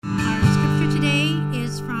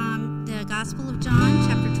Gospel of John,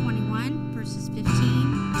 chapter 21, verses 15 to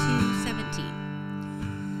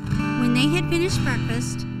 17. When they had finished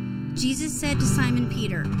breakfast, Jesus said to Simon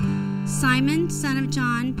Peter, "Simon, son of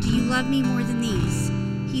John, do you love me more than these?"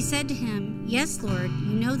 He said to him, "Yes, Lord,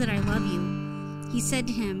 you know that I love you." He said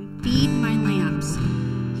to him, "Feed my lambs."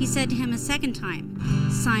 He said to him a second time,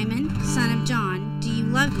 "Simon, son of John, do you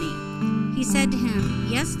love me?" He said to him,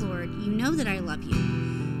 "Yes, Lord, you know that I love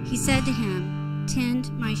you." He said to him,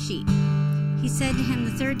 "Tend my sheep." He said to him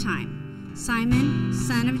the third time, "Simon,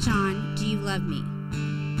 son of John, do you love me?"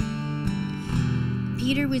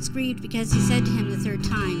 Peter was grieved because he said to him the third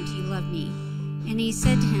time, "Do you love me?" And he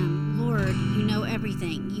said to him, "Lord, you know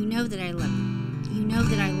everything. You know that I love you. You know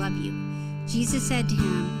that I love you." Jesus said to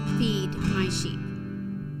him, "Feed my sheep."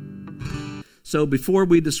 So before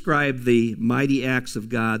we describe the mighty acts of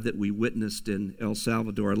God that we witnessed in El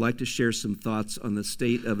Salvador, I'd like to share some thoughts on the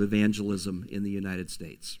state of evangelism in the United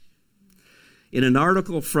States. In an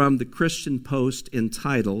article from the Christian Post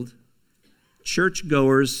entitled,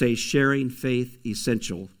 "Churchgoers Say Sharing Faith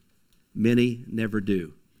Essential, Many Never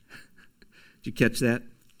Do." Did you catch that?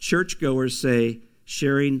 Churchgoers say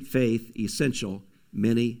sharing faith essential,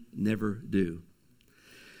 many never do.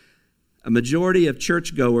 A majority of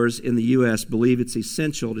churchgoers in the U.S. believe it's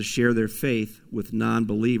essential to share their faith with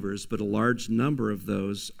non-believers, but a large number of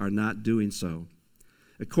those are not doing so.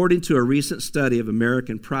 According to a recent study of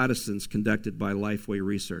American Protestants conducted by Lifeway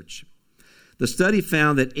Research, the study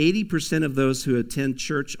found that 80% of those who attend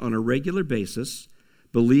church on a regular basis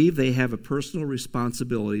believe they have a personal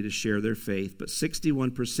responsibility to share their faith, but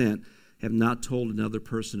 61% have not told another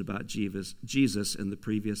person about Jesus in the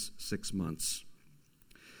previous 6 months.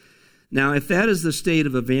 Now, if that is the state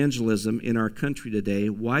of evangelism in our country today,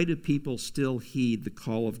 why do people still heed the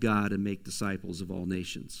call of God and make disciples of all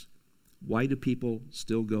nations? Why do people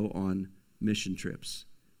still go on mission trips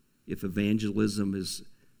if evangelism is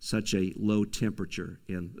such a low temperature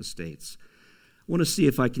in the States? I want to see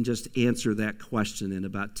if I can just answer that question in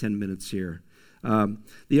about 10 minutes here.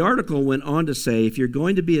 The article went on to say, if you're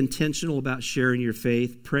going to be intentional about sharing your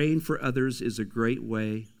faith, praying for others is a great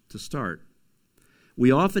way to start.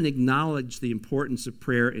 We often acknowledge the importance of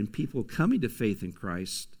prayer in people coming to faith in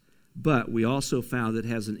Christ, but we also found it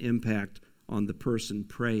has an impact on the person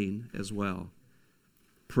praying as well.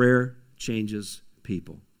 Prayer changes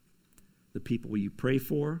people. The people you pray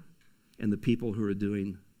for and the people who are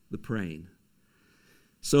doing the praying.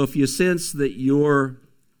 So if you sense that your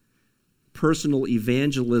personal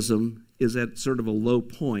evangelism is at sort of a low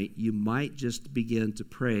point, you might just begin to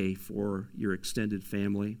pray for your extended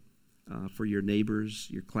family, for your neighbors,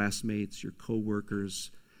 your classmates, your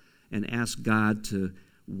coworkers, and ask God to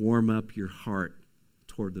warm up your heart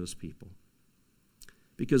toward those people.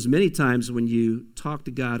 Because many times when you talk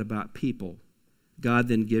to God about people, God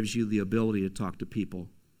then gives you the ability to talk to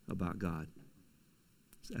people about God.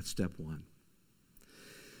 That's step one.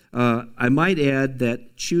 I might add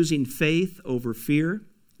that choosing faith over fear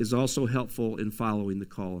is also helpful in following the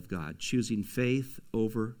call of God. Choosing faith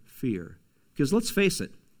over fear. Because let's face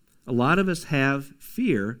it, a lot of us have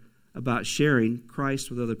fear about sharing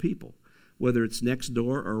Christ with other people. Whether it's next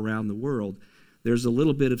door or around the world, there's a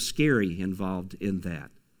little bit of scary involved in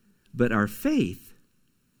that. But our faith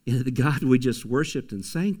in the God we just worshiped and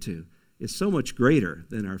sang to is so much greater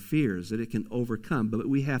than our fears that it can overcome. But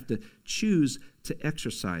we have to choose to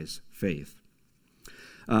exercise faith.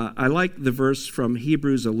 I like the verse from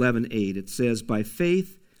Hebrews 11:8. It says, "By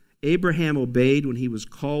faith Abraham obeyed when he was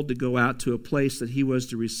called to go out to a place that he was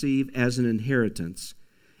to receive as an inheritance,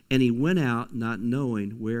 and he went out not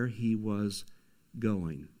knowing where he was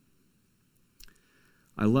going."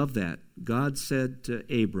 I love that. God said to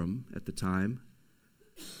Abram at the time,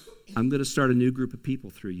 "I'm going to start a new group of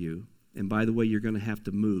people through you, and by the way, you're going to have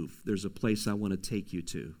to move. There's a place I want to take you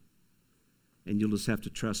to, and you'll just have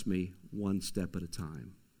to trust me one step at a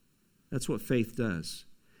time." That's what faith does.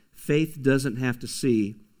 Faith doesn't have to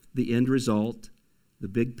see the end result, the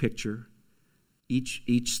big picture, each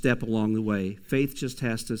step along the way. Faith just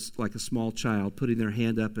has to, like a small child, putting their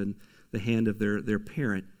hand up in the hand of their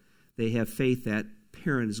parent. They have faith that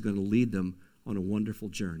parent is going to lead them on a wonderful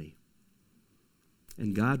journey.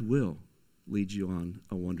 And God will lead you on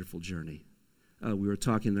a wonderful journey. We were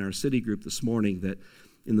talking in our city group this morning that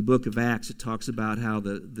in the book of Acts, it talks about how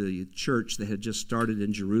the church that had just started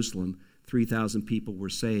in Jerusalem, 3,000 people were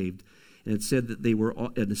saved. And it said that they were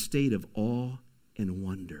in a state of awe and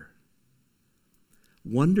wonder.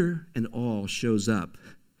 Wonder and awe shows up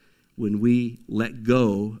when we let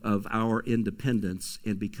go of our independence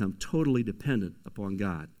and become totally dependent upon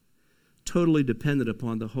God, totally dependent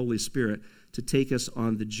upon the Holy Spirit to take us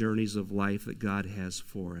on the journeys of life that God has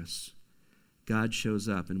for us. God shows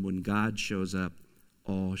up. And when God shows up,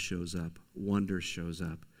 all shows up. Wonder shows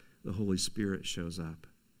up. The Holy Spirit shows up.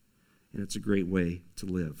 And it's a great way to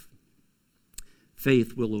live.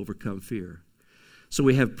 Faith will overcome fear. So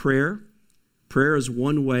we have prayer. Prayer is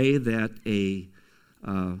one way that a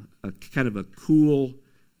kind of a cool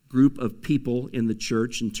group of people in the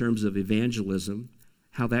church in terms of evangelism,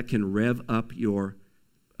 how that can rev up your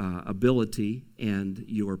ability and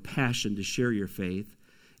your passion to share your faith,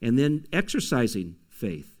 and then exercising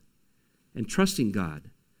faith and trusting God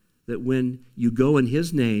that when you go in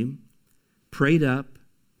His name, prayed up,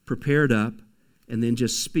 prepared up, and then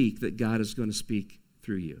just speak, that God is going to speak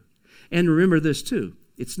through you. And remember this too,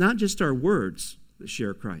 it's not just our words that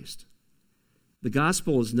share Christ. The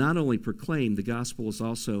gospel is not only proclaimed, the gospel is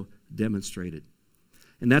also demonstrated.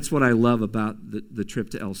 And that's what I love about the trip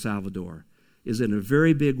to El Salvador, is in a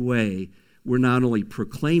very big way, we're not only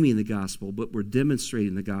proclaiming the gospel, but we're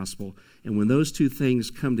demonstrating the gospel. And when those two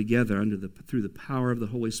things come together through the power of the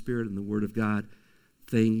Holy Spirit and the Word of God,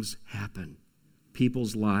 things happen.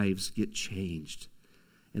 People's lives get changed.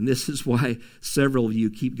 And this is why several of you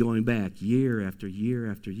keep going back year after year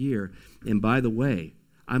after year. And by the way,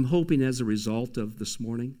 I'm hoping as a result of this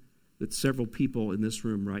morning that several people in this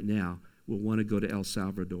room right now will want to go to El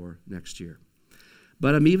Salvador next year.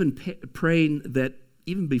 But I'm even praying that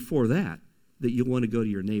even before that you'll want to go to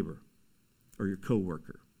your neighbor or your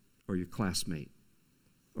coworker or your classmate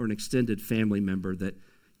or an extended family member that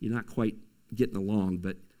you're not quite getting along,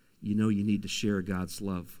 but you know you need to share God's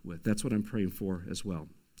love with. That's what I'm praying for as well.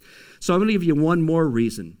 So I'm going to give you one more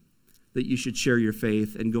reason that you should share your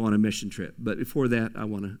faith and go on a mission trip. But before that, I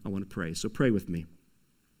want to pray. So pray with me.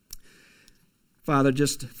 Father,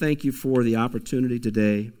 just thank you for the opportunity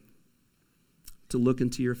today to look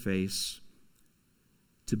into your face,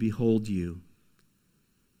 to behold you,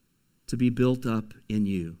 to be built up in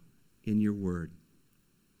you, in your word.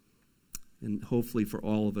 And hopefully for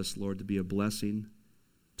all of us, Lord, to be a blessing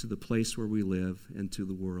to the place where we live and to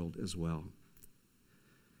the world as well.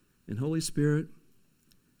 And Holy Spirit,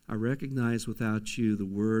 I recognize without you the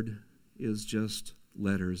word is just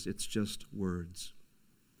letters. It's just words.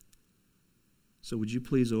 So would you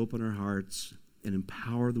please open our hearts and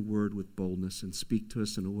empower the word with boldness and speak to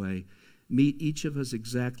us in a way. Meet each of us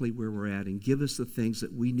exactly where we're at and give us the things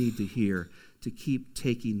that we need to hear to keep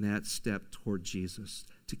taking that step toward Jesus,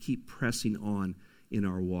 to keep pressing on in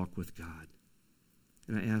our walk with God.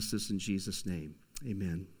 And I ask this in Jesus' name.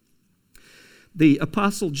 Amen. The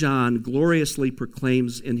Apostle John gloriously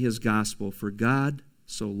proclaims in his gospel, "For God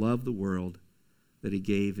so loved the world that he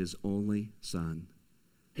gave his only Son,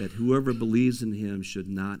 that whoever believes in him should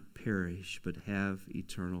not perish but have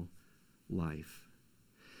eternal life."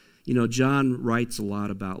 You know, John writes a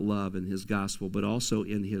lot about love in his gospel, but also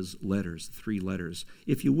in his letters, 3 letters.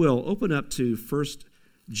 If you will, open up to 1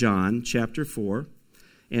 John chapter 4.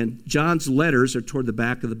 And John's letters are toward the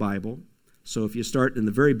back of the Bible. So if you start in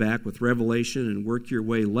the very back with Revelation and work your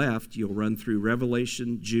way left, you'll run through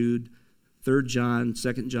Revelation, Jude, 3 John,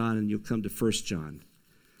 2 John, and you'll come to 1 John,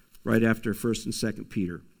 right after 1 and 2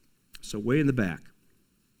 Peter. So way in the back.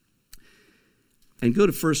 And go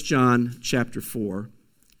to 1 John chapter 4,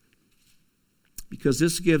 because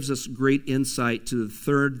this gives us great insight to the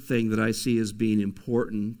third thing that I see as being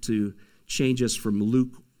important to change us from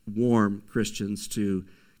lukewarm Christians to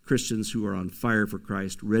Christians who are on fire for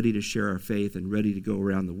Christ, ready to share our faith and ready to go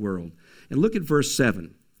around the world. And look at verse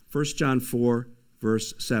 7, 1 John 4,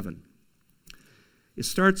 verse 7. It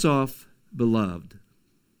starts off, "Beloved."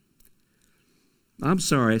 I'm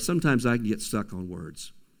sorry, sometimes I can get stuck on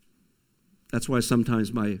words. That's why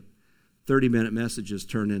sometimes my 30-minute messages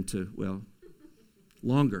turn into,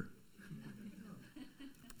 longer.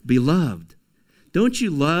 Beloved. Don't you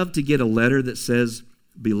love to get a letter that says,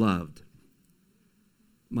 "Beloved"?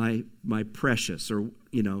 My precious, or,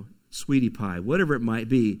 sweetie pie, whatever it might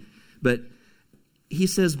be. But he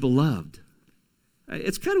says, "Beloved."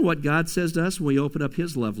 It's kind of what God says to us when we open up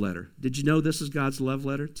his love letter. Did you know this is God's love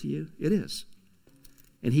letter to you? It is.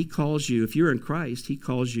 And he calls you, if you're in Christ, he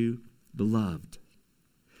calls you beloved.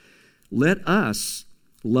 Let us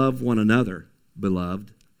love one another,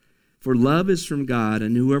 beloved. For love is from God,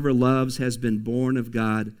 and whoever loves has been born of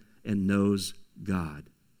God and knows God.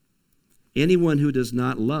 Anyone who does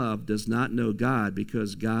not love does not know God,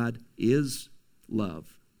 because God is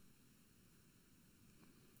love.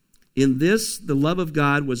 In this, the love of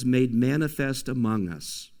God was made manifest among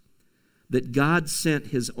us, that God sent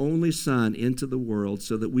his only Son into the world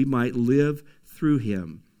so that we might live through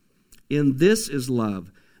him. In this is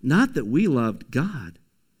love, not that we loved God,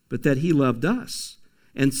 but that he loved us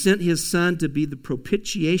and sent his Son to be the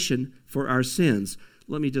propitiation for our sins.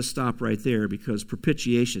 let me just stop right there, because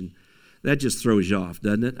propitiation, that just throws you off,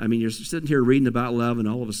 doesn't it? I mean, you're sitting here reading about love, and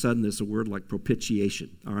all of a sudden there's a word like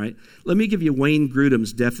propitiation, all right? Let me give you Wayne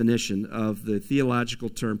Grudem's definition of the theological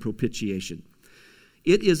term propitiation.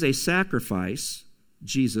 It is a sacrifice,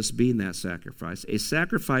 Jesus being that sacrifice, a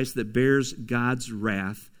sacrifice that bears God's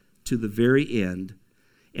wrath to the very end,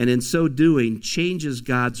 and in so doing changes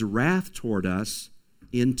God's wrath toward us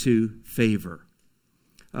into favor.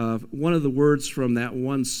 One of the words from that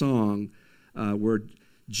one song where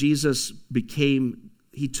Jesus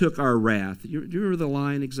he took our wrath. Do you remember the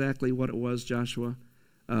line exactly what it was, Joshua?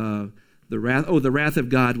 The wrath of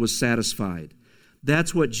God was satisfied.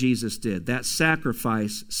 That's what Jesus did. That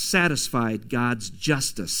sacrifice satisfied God's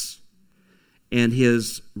justice and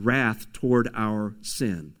his wrath toward our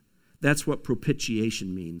sin. That's what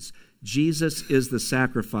propitiation means. Jesus is the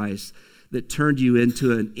sacrifice that turned you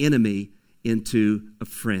into an enemy into a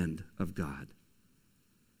friend of God.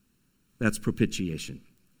 That's propitiation.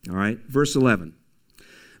 All right, verse 11.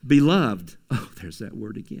 Beloved, there's that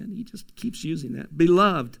word again. He just keeps using that.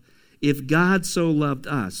 Beloved, if God so loved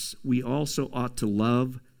us, we also ought to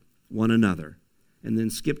love one another. And then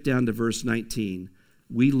skip down to verse 19.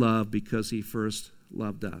 We love because he first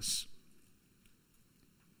loved us.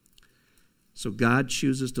 So God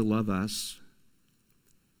chooses to love us.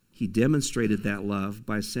 He demonstrated that love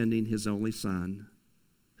by sending his only Son,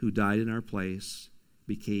 who died in our place,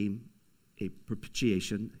 became a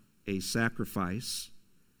propitiation, a sacrifice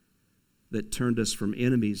that turned us from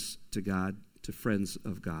enemies to God to friends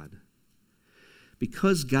of God.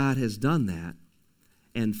 Because God has done that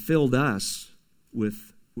and filled us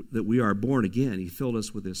with, that we are born again, he filled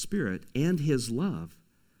us with his Spirit and his love.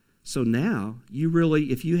 So now,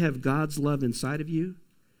 if you have God's love inside of you,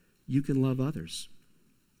 you can love others.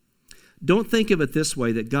 Don't think of it this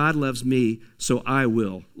way, that God loves me, so I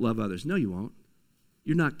will love others. No, you won't.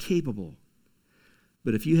 You're not capable.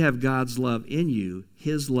 But if you have God's love in you,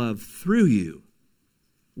 his love through you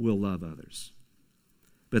will love others.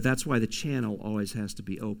 But that's why the channel always has to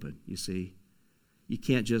be open, you see. You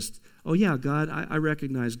can't just, God, I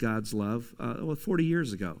recognize God's love 40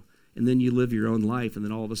 years ago. And then you live your own life, and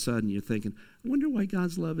then all of a sudden you're thinking, I wonder why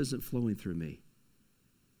God's love isn't flowing through me.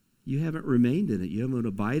 You haven't remained in it. You haven't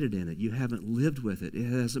abided in it. You haven't lived with it. It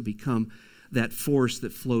hasn't become that force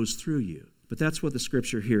that flows through you. But that's what the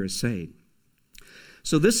scripture here is saying.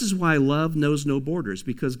 So this is why love knows no borders,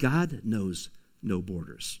 because God knows no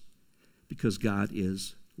borders, because God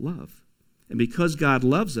is love. And because God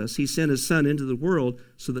loves us, he sent his Son into the world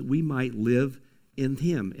so that we might live in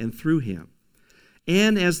him and through him.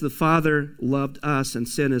 And as the Father loved us and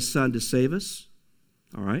sent his Son to save us,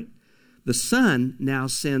 all right, the Son now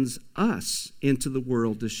sends us into the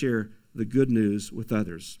world to share the good news with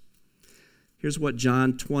others. Here's what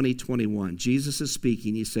John 20:21. Jesus is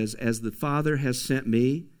speaking. He says, as the Father has sent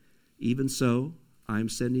me, even so I'm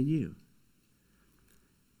sending you.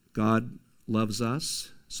 God loves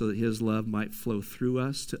us so that his love might flow through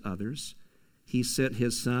us to others. He sent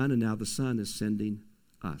his Son, and now the Son is sending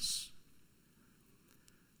us.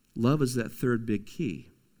 Love is that third big key.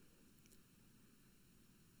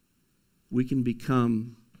 We can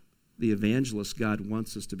become the evangelist God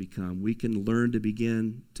wants us to become. We can learn to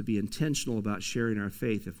begin to be intentional about sharing our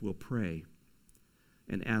faith if we'll pray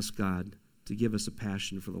and ask God to give us a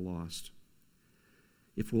passion for the lost.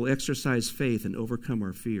 If we'll exercise faith and overcome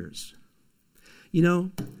our fears. You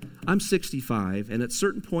know, I'm 65, and at a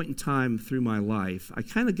certain point in time through my life, I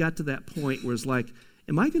kind of got to that point where it's like,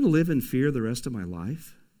 am I going to live in fear the rest of my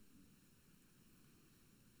life?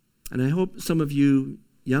 And I hope some of you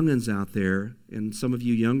young'uns out there and some of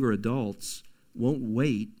you younger adults won't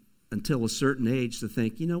wait until a certain age to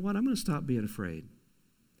think, you know what, I'm going to stop being afraid.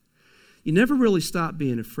 You never really stop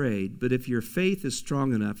being afraid, but if your faith is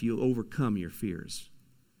strong enough, you'll overcome your fears.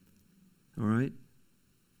 All right?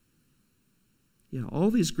 Yeah, all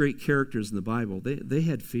these great characters in the Bible, they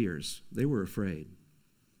had fears. They were afraid.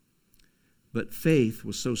 But faith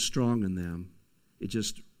was so strong in them, it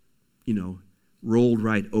just, rolled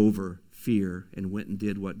right over fear and went and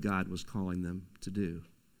did what God was calling them to do.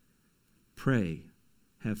 Pray,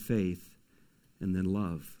 have faith, and then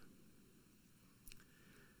love.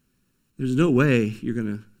 There's no way you're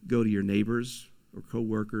going to go to your neighbors or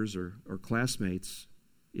coworkers or classmates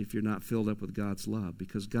if you're not filled up with God's love,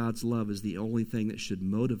 because God's love is the only thing that should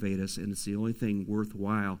motivate us, and it's the only thing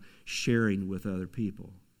worthwhile sharing with other people.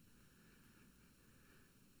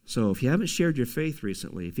 So if you haven't shared your faith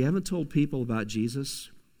recently, if you haven't told people about Jesus,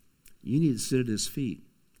 you need to sit at his feet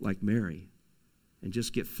like Mary and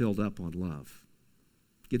just get filled up on love.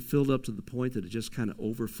 Get filled up to the point that it just kind of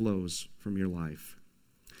overflows from your life.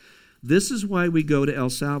 This is why we go to El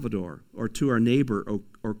Salvador or to our neighbor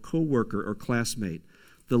or co-worker or classmate.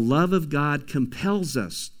 The love of God compels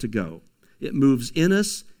us to go. It moves in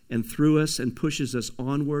us and through us and pushes us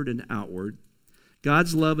onward and outward.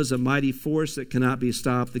 God's love is a mighty force that cannot be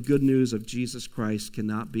stopped. The good news of Jesus Christ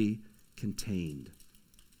cannot be contained.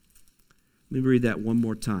 Let me read that one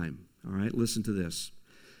more time. All right, listen to this.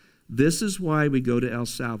 This is why we go to El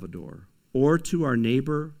Salvador or to our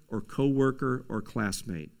neighbor or co-worker or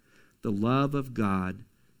classmate. The love of God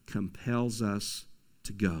compels us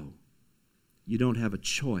to go. You don't have a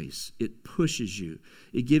choice. It pushes you.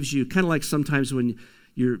 It gives you, kind of like sometimes when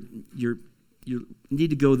you need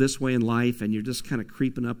to go this way in life and you're just kind of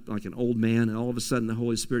creeping up like an old man, and all of a sudden the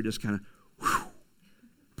Holy Spirit just kind of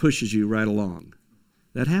pushes you right along.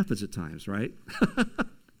 That happens at times, right?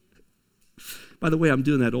 By the way, I'm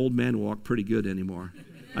doing that old man walk pretty good anymore.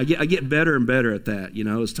 I get better and better at that,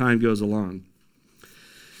 as time goes along.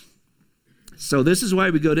 So this is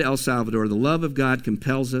why we go to El Salvador. The love of God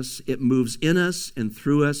compels us. It moves in us and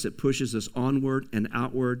through us. It pushes us onward and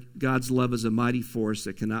outward. God's love is a mighty force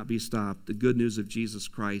that cannot be stopped. The good news of Jesus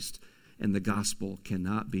Christ and the gospel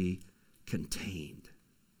cannot be contained.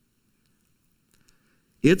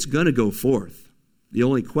 It's going to go forth. The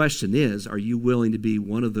only question is, are you willing to be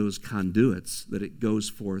one of those conduits that it goes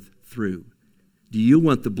forth through? Do you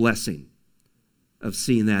want the blessing of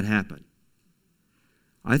seeing that happen?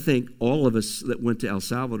 I think all of us that went to El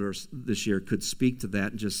Salvador this year could speak to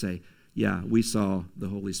that and just say, yeah, we saw the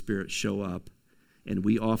Holy Spirit show up, and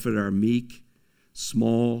we offered our meek,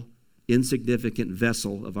 small, insignificant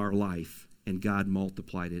vessel of our life, and God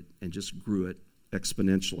multiplied it and just grew it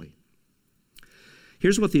exponentially.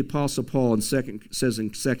 Here's what the Apostle Paul says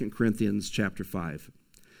in 2 Corinthians chapter 5.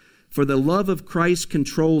 For the love of Christ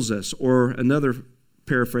controls us, or another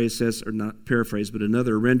paraphrase says, or not paraphrase, but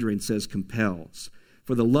another rendering says compels.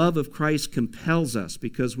 For the love of Christ compels us,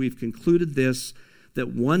 because we've concluded this,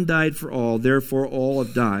 that one died for all, therefore all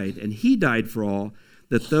have died, and he died for all,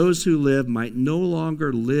 that those who live might no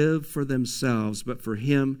longer live for themselves, but for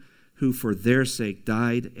him who for their sake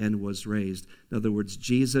died and was raised. In other words,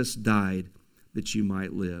 Jesus died that you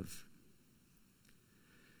might live.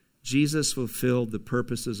 Jesus fulfilled the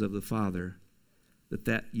purposes of the Father,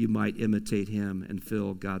 that you might imitate him and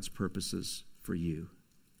fill God's purposes for you.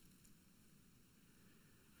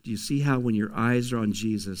 Do you see how when your eyes are on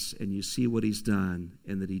Jesus and you see what he's done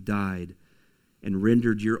and that he died and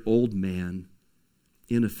rendered your old man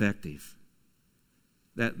ineffective?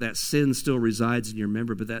 That sin still resides in your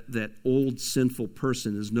memory, but that old sinful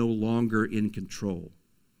person is no longer in control.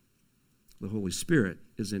 The Holy Spirit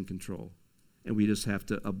is in control, and we just have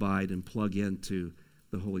to abide and plug into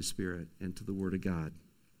the Holy Spirit and to the Word of God.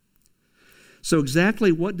 So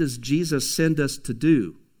exactly what does Jesus send us to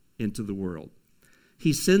do into the world?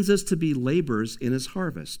 He sends us to be laborers in his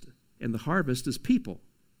harvest, and the harvest is people.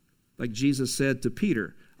 Like Jesus said to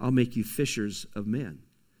Peter, I'll make you fishers of men.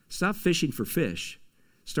 Stop fishing for fish.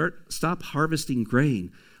 Stop harvesting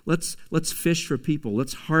grain. Let's fish for people.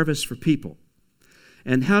 Let's harvest for people.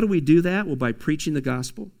 And how do we do that? Well, by preaching the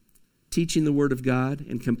gospel, teaching the word of God,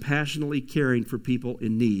 and compassionately caring for people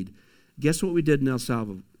in need. Guess what we did in El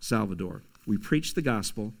Salvador? We preached the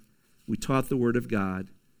gospel, we taught the word of God,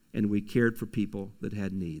 and we cared for people that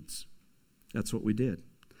had needs. That's what we did.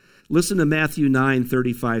 Listen to Matthew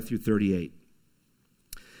 9:35 through 38.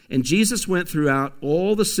 And Jesus went throughout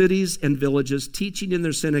all the cities and villages, teaching in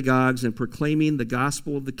their synagogues and proclaiming the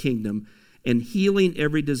gospel of the kingdom and healing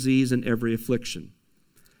every disease and every affliction.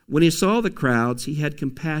 When he saw the crowds, he had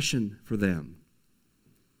compassion for them.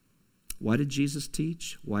 Why did Jesus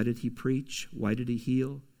teach? Why did he preach? Why did he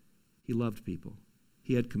heal? He loved people.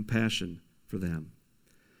 He had compassion for them,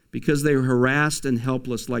 because they were harassed and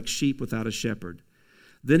helpless like sheep without a shepherd.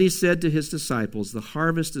 Then he said to his disciples, the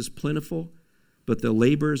harvest is plentiful, but the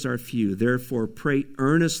laborers are few. Therefore, pray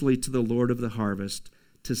earnestly to the Lord of the harvest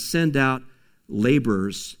to send out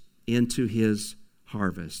laborers into his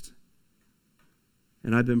harvest.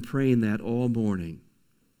 And I've been praying that all morning.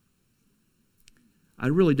 I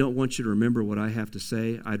really don't want you to remember what I have to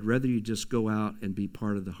say. I'd rather you just go out and be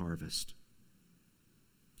part of the harvest.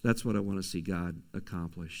 That's what I want to see God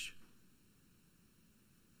accomplish.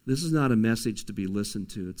 This is not a message to be listened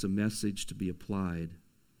to. It's a message to be applied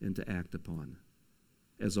and to act upon,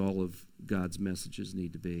 as all of God's messages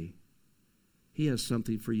need to be. He has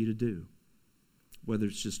something for you to do, whether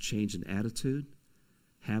it's just change in attitude,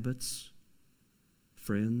 habits,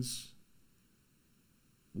 friends,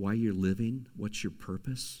 why you're living, what's your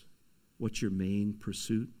purpose, what's your main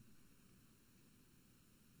pursuit.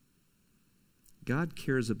 God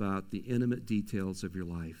cares about the intimate details of your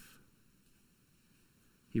life.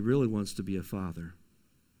 He really wants to be a father.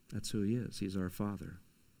 That's who he is. He's our Father.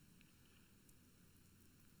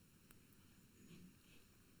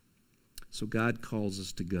 So God calls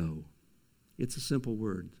us to go. It's a simple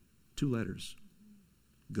word, 2 letters.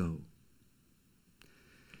 Go.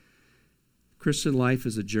 Christian life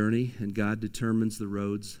is a journey, and God determines the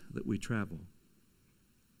roads that we travel.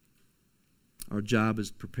 Our job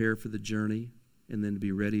is to prepare for the journey and then to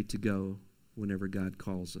be ready to go whenever God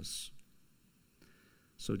calls us.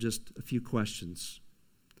 So just a few questions.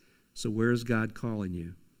 So where is God calling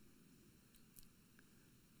you?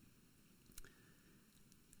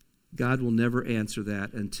 God will never answer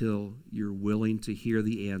that until you're willing to hear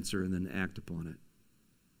the answer and then act upon it.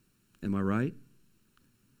 Am I right?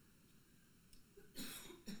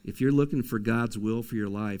 If you're looking for God's will for your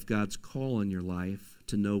life, God's call in your life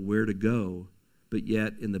to know where to go, but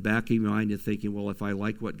yet in the back of your mind you're thinking, well, if I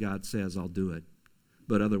like what God says, I'll do it.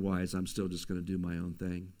 But otherwise, I'm still just going to do my own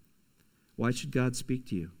thing. Why should God speak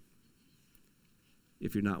to you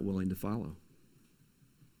if you're not willing to follow?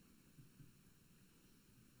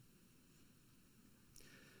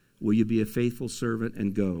 Will you be a faithful servant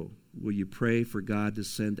and go? Will you pray for God to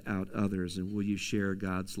send out others? And will you share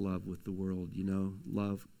God's love with the world? You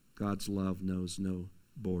know, God's love knows no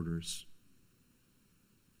borders.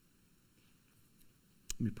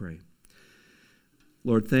 Let me pray.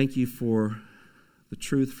 Lord, thank you for the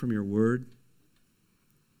truth from your word.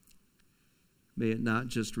 May it not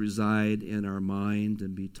just reside in our mind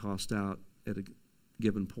and be tossed out at a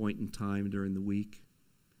given point in time during the week,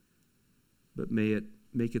 but may it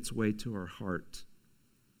make its way to our heart,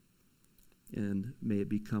 and may it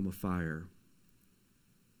become a fire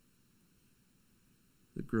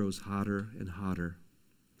that grows hotter and hotter.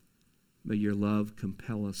 May your love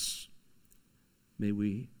compel us. May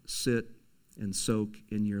we sit and soak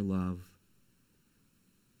in your love.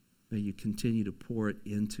 May you continue to pour it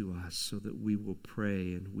into us so that we will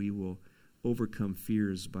pray and we will overcome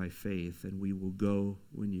fears by faith, and we will go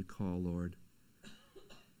when you call, Lord.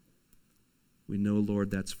 We know,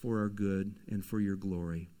 Lord, that's for our good and for your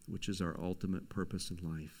glory, which is our ultimate purpose in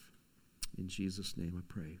life. In Jesus' name I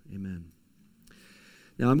pray. Amen.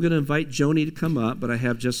 Now I'm going to invite Joni to come up, but I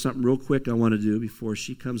have just something real quick I want to do before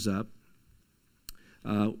she comes up.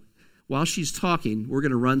 While she's talking, we're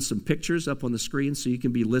going to run some pictures up on the screen so you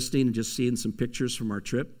can be listening and just seeing some pictures from our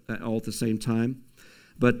trip all at the same time.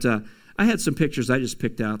 But I had some pictures I just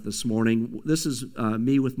picked out this morning. This is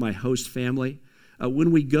me with my host family.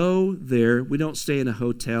 When we go there, we don't stay in a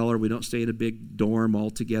hotel or we don't stay in a big dorm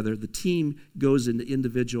all together. The team goes into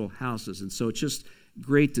individual houses, and so it's just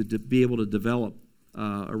great to be able to develop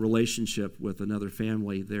a relationship with another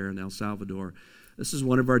family there in El Salvador. This is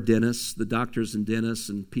one of our dentists. The doctors and dentists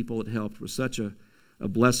and people that helped were such a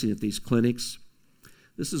blessing at these clinics.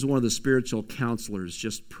 This is one of the spiritual counselors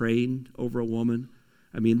just praying over a woman.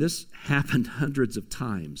 I mean, this happened hundreds of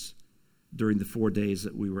times during the 4 days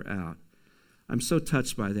that we were out. I'm so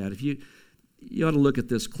touched by that. If you ought to look at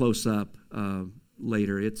this close up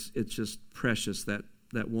later. It's just precious that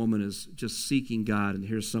woman is just seeking God, and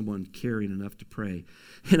here's someone caring enough to pray.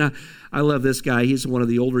 And I love this guy. He's one of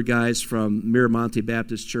the older guys from Miramonte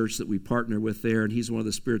Baptist Church that we partner with there, and he's one of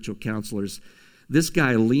the spiritual counselors. This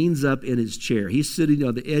guy leans up in his chair. He's sitting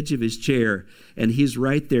on the edge of his chair, and he's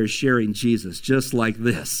right there sharing Jesus, just like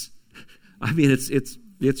this. I mean,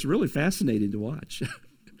 it's really fascinating to watch.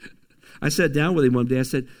 I sat down with him one day. I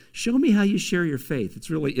said, show me how you share your faith.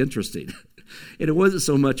 It's really interesting. And it wasn't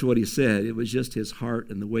so much what he said. It was just his heart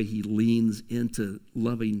and the way he leans into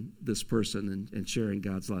loving this person and sharing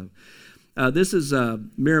God's love. This is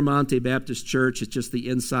Miramonte Baptist Church. It's just the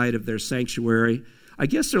inside of their sanctuary. I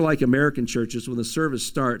guess they're like American churches. When the service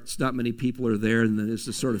starts, not many people are there, and then it's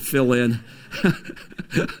to sort of fill in.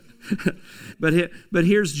 But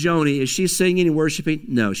here's Joni. Is she singing and worshiping?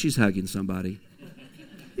 No, she's hugging somebody.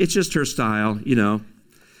 It's just her style, you know.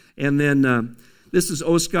 And then this is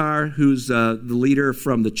Oscar, who's the leader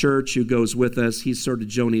from the church who goes with us. He's sort of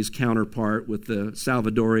Joni's counterpart with the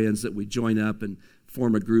Salvadorians that we join up and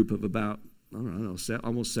form a group of about, I don't know,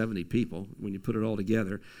 almost 70 people when you put it all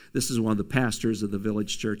together. This is one of the pastors of the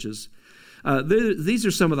village churches. These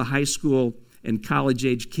are some of the high school and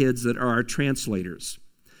college-age kids that are our translators.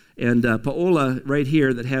 And Paola, right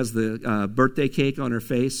here, that has the birthday cake on her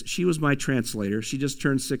face, she was my translator. She just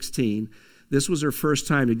turned 16. This was her first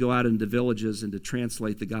time to go out into villages and to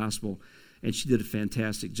translate the gospel, and she did a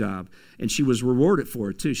fantastic job. And she was rewarded for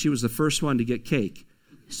it, too. She was the first one to get cake.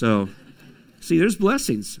 So, see, there's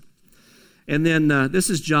blessings. And then this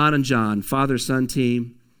is John and John, father-son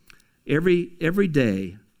team. Every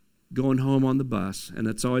day, going home on the bus, and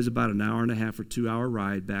it's always about an hour and a half or 2-hour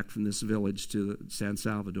ride back from this village to San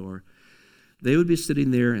Salvador, they would be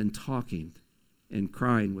sitting there and talking and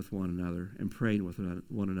crying with one another and praying with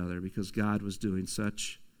one another because God was doing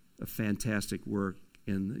such a fantastic work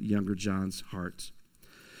in younger John's heart.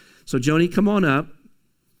 So Joni, come on up.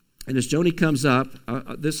 And as Joni comes up,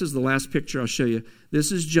 this is the last picture I'll show you.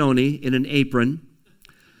 This is Joni in an apron.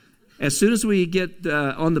 As soon as we get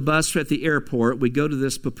on the bus at the airport, we go to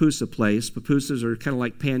this pupusa place. Pupusas are kind of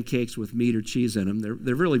like pancakes with meat or cheese in them.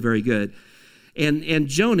 They're really very good. And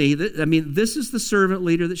Joni, this is the servant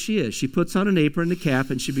leader that she is. She puts on an apron and a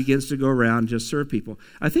cap, and she begins to go around and just serve people.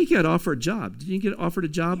 I think you had offered a job. Did you get offered a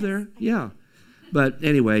job there? Yeah. But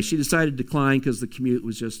anyway, she decided to decline because the commute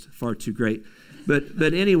was just far too great.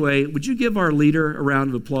 But anyway, would you give our leader a round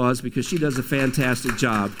of applause because she does a fantastic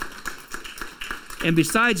job. And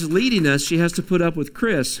besides leading us, she has to put up with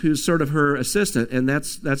Chris, who's sort of her assistant, and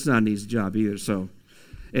that's not an easy job either. So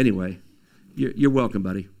anyway, you're welcome,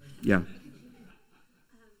 buddy. Yeah.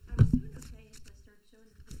 I was doing okay until I started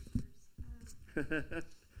showing the pictures.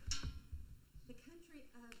 The country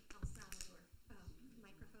of El Salvador.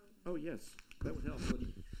 Microphone. Oh, yes. That would help.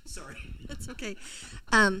 Sorry. That's okay.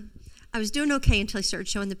 I was doing okay until I started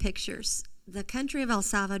showing the pictures. The country of El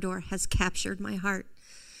Salvador has captured my heart.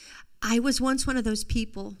 I was once one of those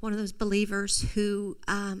people, one of those believers who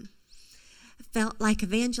felt like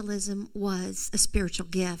evangelism was a spiritual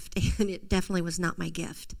gift, and it definitely was not my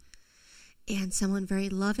gift. And someone very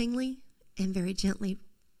lovingly and very gently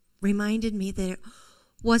reminded me that it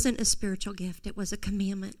wasn't a spiritual gift, it was a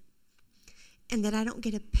commandment. And that I don't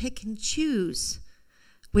get to pick and choose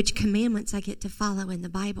which commandments I get to follow in the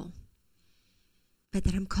Bible, but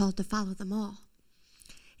that I'm called to follow them all.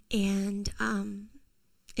 And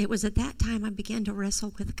it was at that time I began to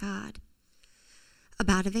wrestle with God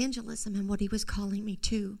about evangelism and what he was calling me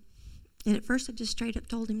to. And at first I just straight up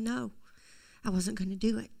told him no, I wasn't going to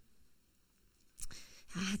do it.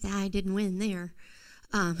 I didn't win there.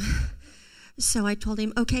 So I told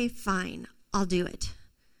him, okay, fine, I'll do it.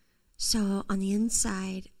 So on the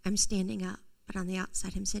inside, I'm standing up, but on the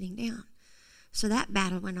outside, I'm sitting down. So that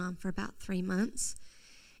battle went on for about 3 months.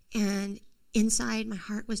 And inside, my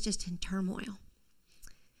heart was just in turmoil.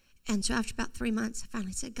 And so after about 3 months, I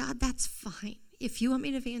finally said, God, that's fine. If you want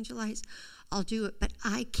me to evangelize, I'll do it. But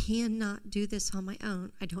I cannot do this on my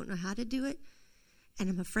own. I don't know how to do it, and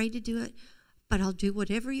I'm afraid to do it. But I'll do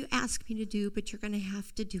whatever you ask me to do, but you're going to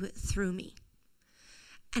have to do it through me.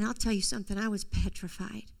 And I'll tell you something, I was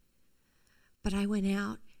petrified. But I went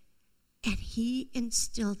out, and he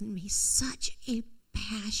instilled in me such a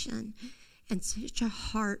passion and such a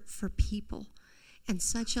heart for people and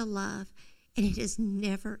such a love, and it has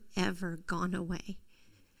never, ever gone away.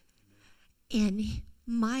 And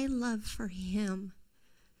my love for him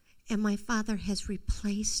and my Father has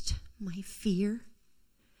replaced my fear.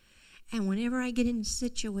 And whenever I get in a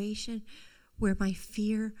situation where my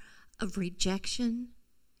fear of rejection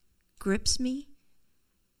grips me,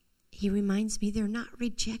 he reminds me they're not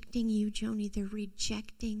rejecting you, Joni. They're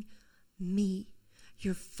rejecting me,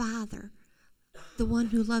 your Father, the one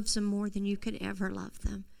who loves them more than you could ever love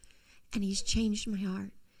them. And he's changed my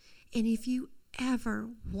heart. And if you ever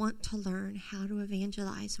want to learn how to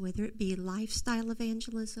evangelize, whether it be lifestyle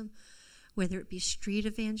evangelism, whether it be street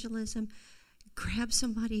evangelism, grab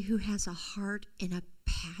somebody who has a heart and a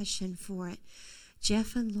passion for it.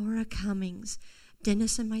 Jeff and Laura Cummings,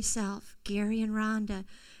 Dennis and myself, Gary and Rhonda,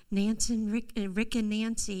 Nancy and Rick and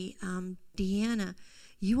Nancy, Deanna.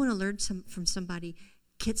 You want to learn from somebody,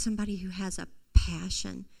 get somebody who has a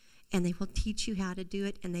passion, and they will teach you how to do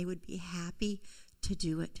it, and they would be happy to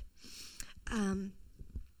do it.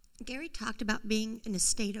 Gary talked about being in a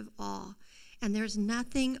state of awe, and there's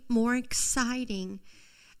nothing more exciting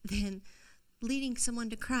than leading someone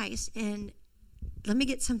to Christ. And let me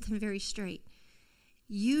get something very straight.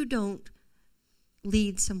 You don't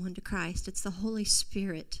lead someone to Christ. It's the Holy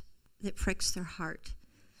Spirit that pricks their heart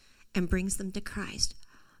and brings them to Christ.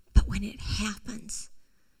 But when it happens,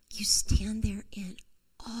 you stand there in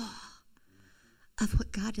awe of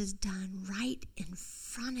what God has done right in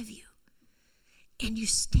front of you. And you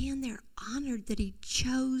stand there honored that he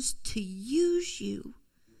chose to use you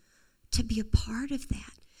to be a part of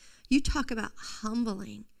that. You talk about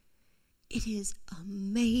humbling. It is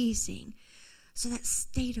amazing. So that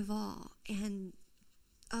state of awe, and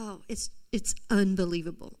it's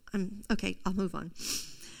unbelievable. Okay, I'll move on.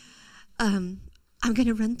 I'm going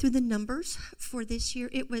to run through the numbers for this year.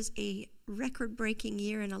 It was a record-breaking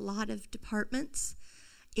year in a lot of departments.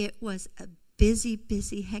 It was a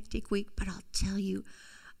busy, hectic week, but I'll tell you,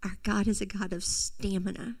 our God is a God of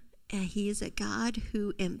stamina He is a God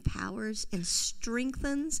who empowers and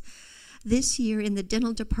strengthens. This year in the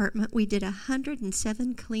dental department, we did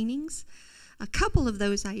 107 cleanings. A couple of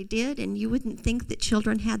those I did, and you wouldn't think that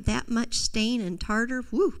children had that much stain and tartar.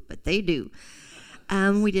 Woo, but they do.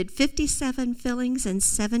 We did 57 fillings and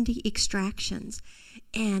 70 extractions.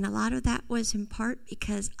 And a lot of that was in part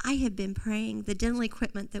because I have been praying. The dental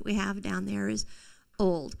equipment that we have down there is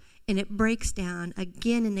old, and it breaks down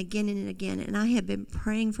again and again and again. And I have been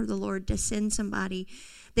praying for the Lord to send somebody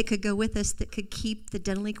that could go with us that could keep the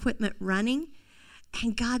dental equipment running.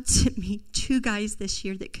 And God sent me 2 guys this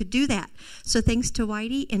year that could do that. So thanks to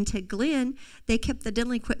Whitey and to Glenn, they kept the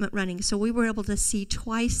dental equipment running. So we were able to see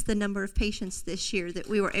twice the number of patients this year that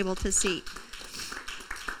we were able to see.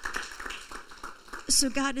 So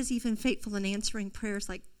God is even faithful in answering prayers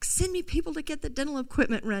like, send me people to get the dental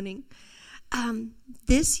equipment running.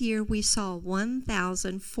 This year we saw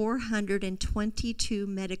 1,422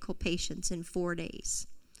 medical patients in 4 days.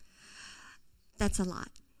 That's a lot.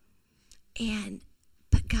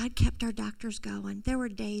 But God kept our doctors going. There were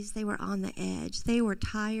days they were on the edge. They were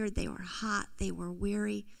tired. They were hot. They were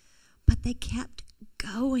weary. But they kept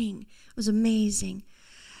going. It was amazing.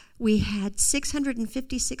 We had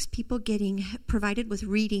 656 people getting provided with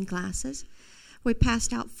reading glasses. We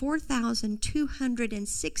passed out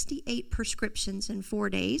 4,268 prescriptions in 4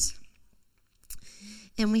 days.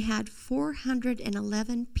 And we had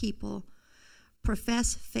 411 people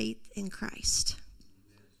profess faith in Christ.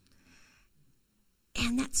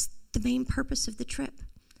 And that's the main purpose of the trip.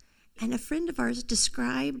 And a friend of ours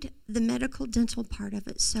described the medical dental part of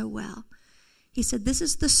it so well. He said, this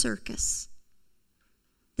is the circus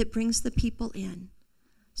that brings the people in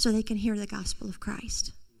so they can hear the gospel of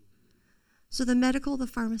Christ. So the medical, the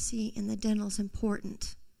pharmacy, and the dental is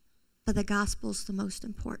important, but the gospel is the most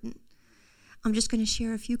important. I'm just going to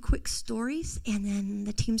share a few quick stories, and then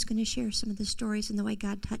the team's going to share some of the stories and the way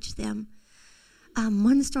God touched them.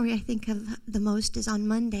 One story I think of the most is on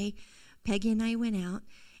Monday, Peggy and I went out,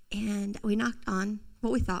 and we knocked on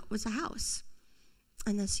what we thought was a house.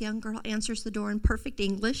 And this young girl answers the door in perfect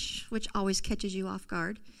English, which always catches you off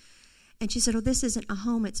guard. And she said, oh, this isn't a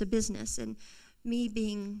home, it's a business. And me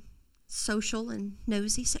being social and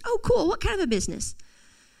nosy said, oh, cool, what kind of a business?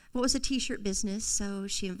 Well, it was a T-shirt business, so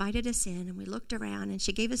she invited us in, and we looked around, and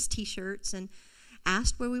she gave us T-shirts and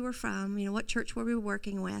asked where we were from, what church were we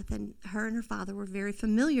working with, and her father were very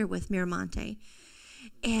familiar with Miramonte.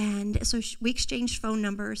 And so we exchanged phone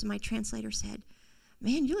numbers, and my translator said,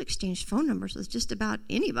 man, you'll exchange phone numbers with just about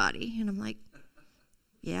anybody. And I'm like,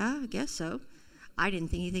 yeah, I guess so. I didn't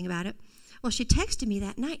think anything about it. Well, she texted me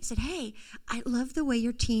that night and said, hey, I love the way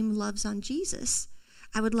your team loves on Jesus.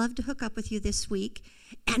 I would love to hook up with you this week,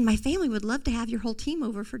 and my family would love to have your whole team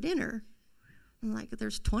over for dinner. I'm like,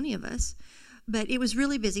 there's 20 of us. But it was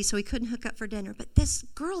really busy, so we couldn't hook up for dinner. But this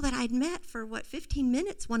girl that I'd met for, 15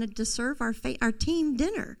 minutes wanted to serve our team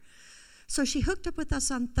dinner. So she hooked up with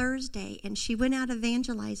us on Thursday, and she went out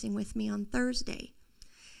evangelizing with me on Thursday.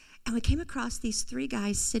 And we came across these 3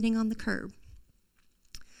 guys sitting on the curb.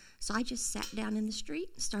 So I just sat down in the street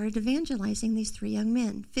and started evangelizing these 3 young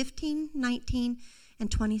men, 15, 19,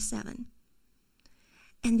 and 27.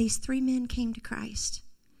 And these 3 men came to Christ.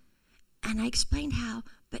 And I explained how,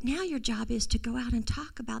 but now your job is to go out and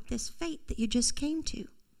talk about this faith that you just came to. And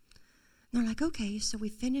they're like, okay. So we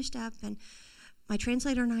finished up, and my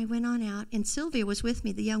translator and I went on out, and Sylvia was with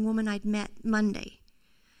me, the young woman I'd met Monday.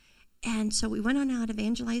 And so we went on out,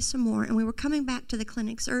 evangelized some more, and we were coming back to the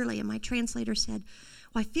clinics early, and my translator said,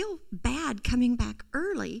 well, I feel bad coming back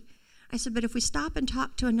early. I said, but if we stop and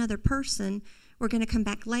talk to another person, we're going to come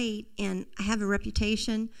back late, and I have a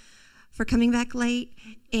reputation for coming back late,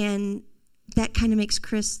 and that kind of makes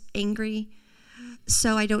Chris angry,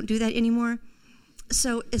 so I don't do that anymore.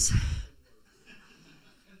 So it's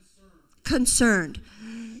concerned.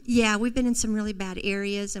 Yeah, we've been in some really bad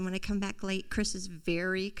areas, and when I come back late, Chris is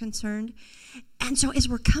very concerned. And so as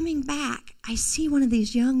we're coming back, I see one of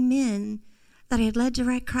these young men that I had led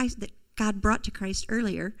to Christ, that God brought to Christ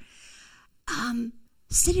earlier,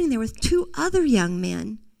 sitting there with 2 other young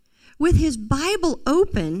men with his Bible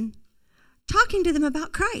open, talking to them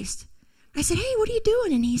about Christ. I said, hey, what are you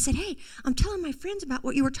doing? And he said, hey, I'm telling my friends about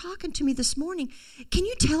what you were talking to me this morning. Can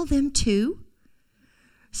you tell them too?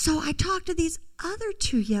 So I talked to these other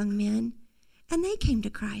 2 young men, and they came to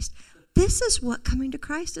Christ. This is what coming to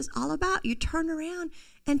Christ is all about. You turn around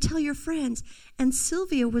and tell your friends. And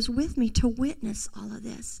Sylvia was with me to witness all of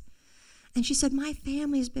this. And she said, my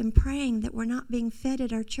family's been praying that we're not being fed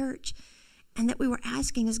at our church, and that we were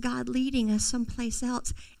asking, is God leading us someplace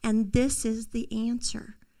else? And this is the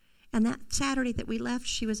answer. And that Saturday that we left,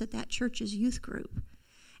 she was at that church's youth group.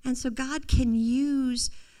 And so God can use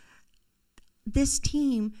this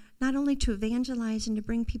team not only to evangelize and to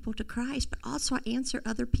bring people to Christ, but also answer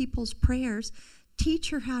other people's prayers,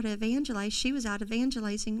 teach her how to evangelize. She was out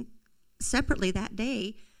evangelizing separately that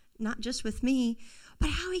day, not just with me, but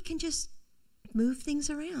how he can just move things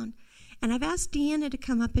around. And I've asked Deanna to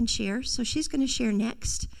come up and share, so she's going to share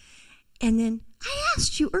next. And then I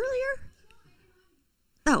asked you earlier.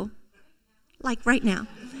 Oh, like right now.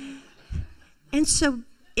 And so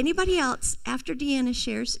anybody else, after Deanna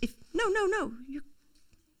shares, no.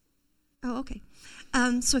 Oh, okay.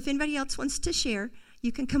 So if anybody else wants to share,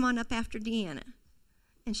 you can come on up after Deanna.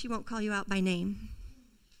 And she won't call you out by name.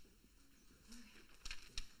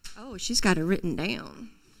 Oh, she's got it written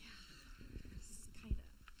down. Kind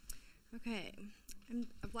of. Okay.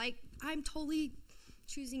 I'm totally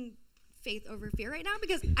choosing faith over fear right now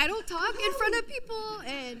because I don't talk in front of people.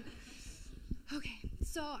 And okay,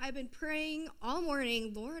 so I've been praying all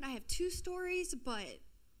morning. Lord, I have 2 stories, but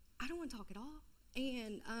I don't want to talk at all.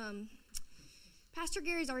 And Pastor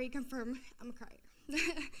Gary's already confirmed, I'm a crier,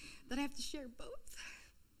 that I have to share both.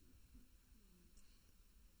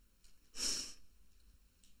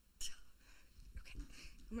 Okay,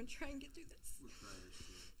 I'm going to try and get through this.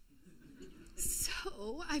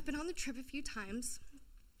 So I've been on the trip a few times,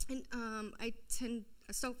 and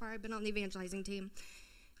so far I've been on the evangelizing team.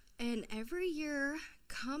 And every year,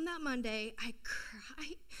 come that Monday, I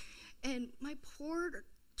cry, and my poor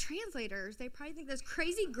translators, they probably think this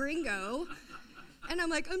crazy gringo, and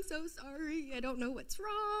I'm like, I'm so sorry, I don't know what's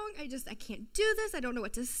wrong, I can't do this, I don't know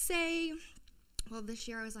what to say. Well, this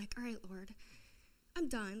year I was like, all right, Lord, I'm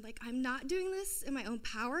done. Like, I'm not doing this in my own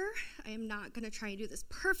power. I am not going to try and do this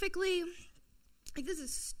perfectly. Like, this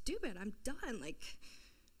is stupid. I'm done. Like,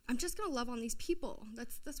 I'm just going to love on these people.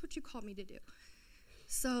 That's what you called me to do.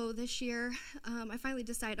 So this year, I finally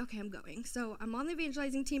decided, okay, I'm going. So I'm on the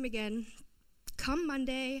evangelizing team again. Come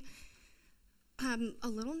Monday, I'm a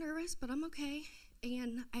little nervous, but I'm okay.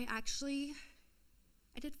 And I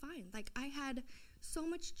did fine. Like, I had so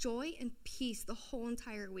much joy and peace the whole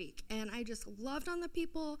entire week. And I just loved on the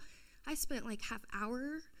people. I spent like half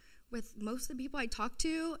hour with most of the people I talked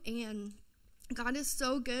to. And God is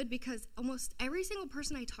so good because almost every single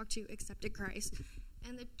person I talked to accepted Christ.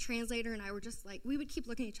 And the translator and I were just like, we would keep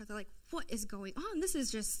looking at each other like, what is going on? This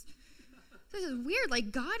is weird.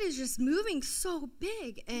 Like, God is just moving so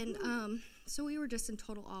big. And so we were just in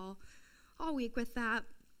total awe all week with that.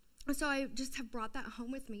 And so I just have brought that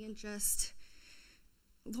home with me and just,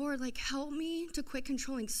 Lord, like, help me to quit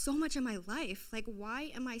controlling so much of my life. Like,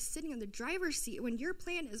 why am I sitting in the driver's seat when your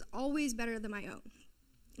plan is always better than my own?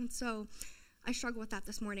 And so I struggle with that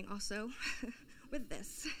this morning also with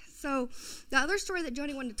this. So the other story that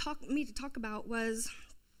Joni wanted me to talk about was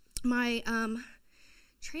my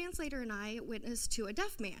translator and I witnessed to a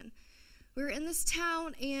deaf man. We were in this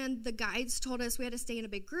town, and the guides told us we had to stay in a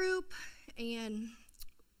big group, and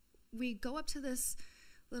we go up to this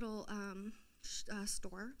little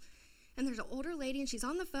store, and there's an older lady, and she's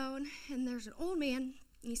on the phone, and there's an old man, and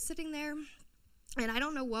he's sitting there, and I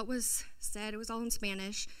don't know what was said. It was all in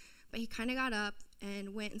Spanish, but he kind of got up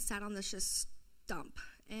and went and sat on this just stump,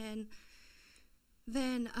 and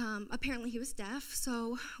then apparently he was deaf,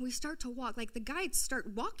 so we start to walk. Like, the guides start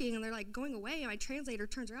walking, and they're, like, going away, and my translator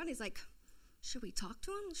turns around, he's like, should we talk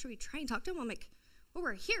to him? Should we try and talk to him? I'm like, well,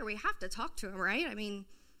 we're here. We have to talk to him, right? I mean,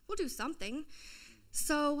 we'll do something.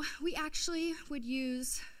 So we actually would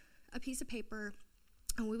use a piece of paper,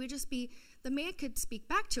 and we would just the man could speak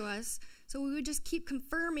back to us, so we would just keep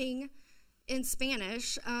confirming in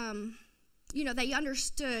Spanish, that he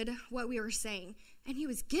understood what we were saying, and he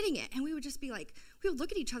was getting it, and we would just be like, we would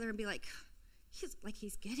look at each other and be like,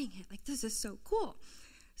 he's getting it, like, this is so cool.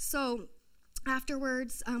 So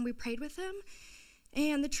afterwards, we prayed with him,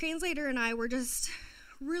 and the translator and I were just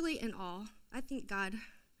really in awe. I think God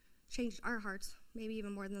changed our hearts, maybe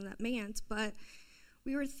even more than that man's, but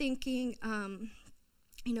we were thinking,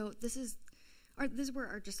 these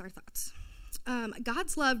were just our thoughts.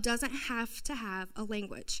 God's love doesn't have to have a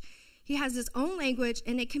language. He has his own language,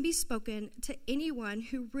 and it can be spoken to anyone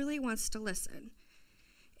who really wants to listen.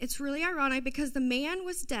 It's really ironic because the man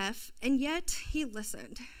was deaf, and yet he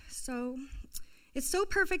listened. So it's so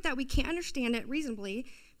perfect that we can't understand it reasonably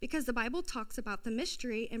because the Bible talks about the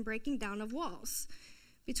mystery and breaking down of walls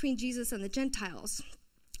between Jesus and the Gentiles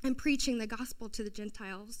and preaching the gospel to the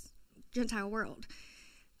Gentile world.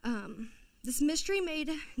 This mystery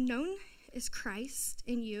made known is Christ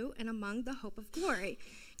in you and among the hope of glory.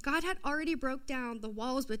 God had already broke down the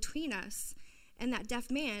walls between us and that deaf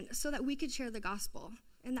man so that we could share the gospel.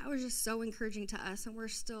 And that was just so encouraging to us, and we're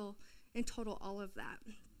still in total awe of that.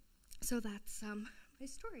 So that's my my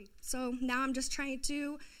story. So now I'm just trying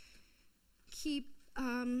to keep,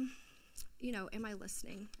 am I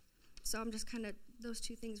listening? So I'm just kind of, those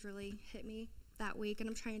two things really hit me that week, and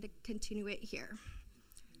I'm trying to continue it here.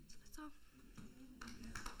 So that's all.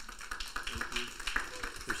 Thank you.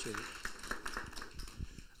 Appreciate it.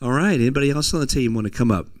 All right. Anybody else on the team want to come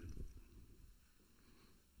up?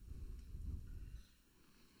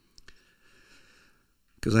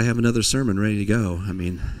 Because I have another sermon ready to go. I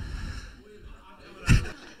mean,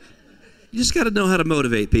 you just got to know how to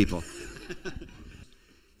motivate people.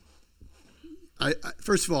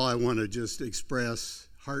 First of all, I want to just express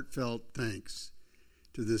heartfelt thanks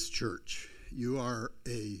to this church. You are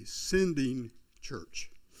a sending church.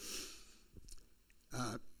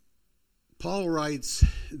 Paul writes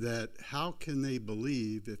that how can they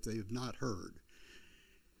believe if they have not heard?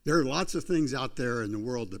 There are lots of things out there in the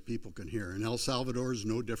world that people can hear, and El Salvador is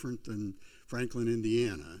no different than Franklin,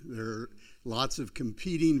 Indiana. There are lots of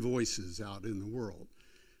competing voices out in the world.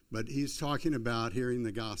 But he's talking about hearing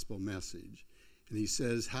the gospel message. And he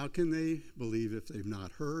says, how can they believe if they've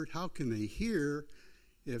not heard? How can they hear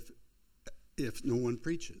if no one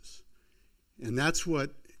preaches? And that's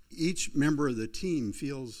what each member of the team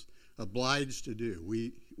feels obliged to do.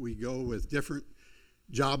 We go with different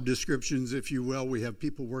job descriptions, if you will. We have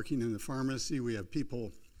people working in the pharmacy. We have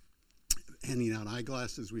people handing out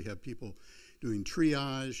eyeglasses. We have people doing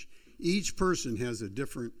triage. Each person has a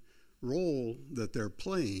different role that they're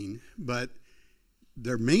playing, but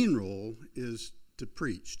their main role is to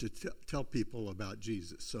preach, to tell people about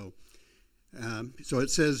Jesus. So it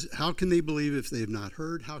says, how can they believe if they have not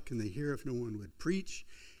heard? How can they hear if no one would preach?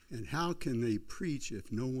 And how can they preach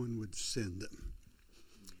if no one would send them?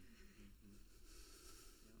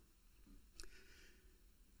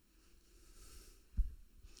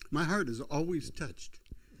 My heart is always touched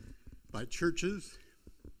by churches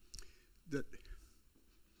that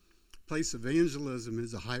place evangelism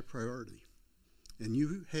as a high priority. And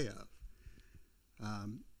you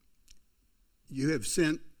have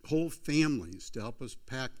sent whole families to help us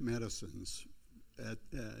pack medicines.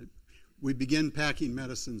 We begin packing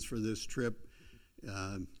medicines for this trip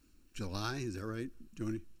July, is that right,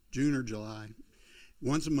 Joni? June or July.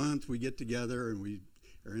 Once a month we get together and we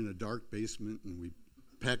are in a dark basement and we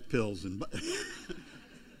pack pills.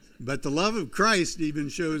 But the love of Christ even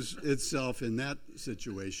shows itself in that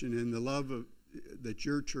situation, and the love that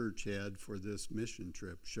your church had for this mission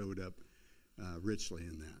trip showed up richly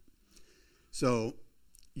in that. So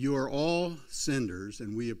you are all senders,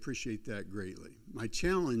 and we appreciate that greatly. My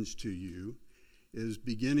challenge to you is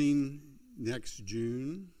beginning next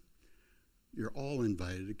June, you're all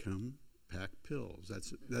invited to come pack pills.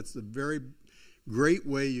 That's the very great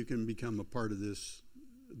way you can become a part of this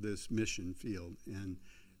mission field. And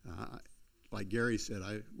like Gary said,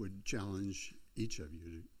 I would challenge each of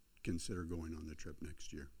you to consider going on the trip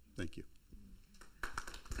next year. Thank you.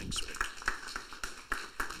 Thanks.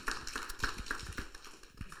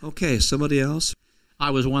 Okay, somebody else? I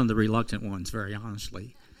was one of the reluctant ones, very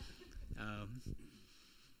honestly.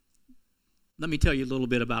 Let me tell you a little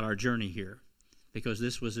bit about our journey here, because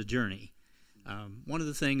this was a journey. One of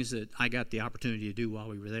the things that I got the opportunity to do while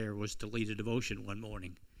we were there was to lead a devotion one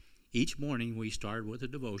morning. Each morning we started with a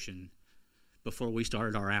devotion before we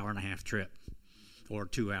started our hour-and-a-half trip, or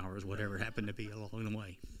 2 hours, whatever it happened to be along the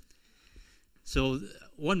way. So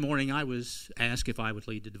one morning I was asked if I would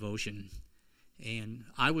lead the devotion, and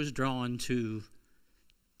I was drawn to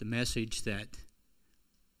the message that,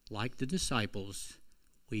 like the disciples,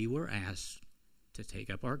 we were asked to take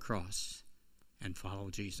up our cross and follow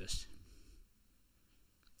Jesus.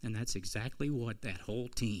 And that's exactly what that whole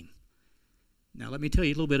team. Now, let me tell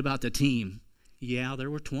you a little bit about the team. Yeah, there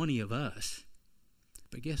were 20 of us.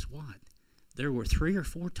 But guess what? There were 3 or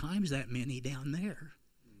 4 times that many down there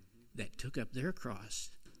that took up their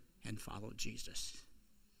cross and followed Jesus.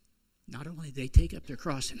 Not only did they take up their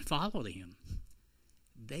cross and followed him,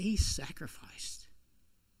 they sacrificed.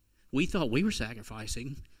 We thought we were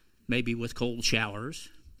sacrificing, maybe with cold showers,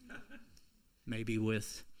 maybe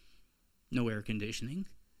with no air conditioning,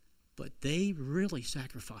 but they really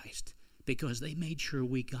sacrificed because they made sure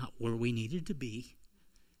we got where we needed to be.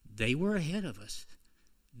 They were ahead of us.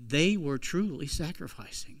 They were truly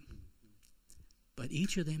sacrificing. But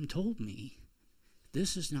each of them told me,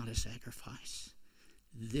 this is not a sacrifice.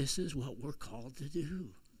 This is what we're called to do.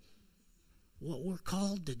 What we're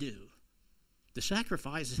called to do. The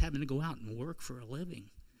sacrifice is having to go out and work for a living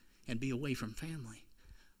and be away from family.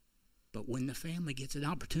 But when the family gets an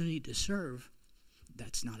opportunity to serve,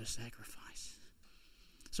 that's not a sacrifice.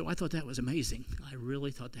 So I thought that was amazing. I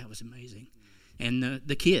really thought that was amazing. And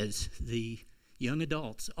the kids, the young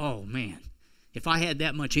adults, oh man, If I had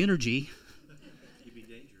that much energy, you'd be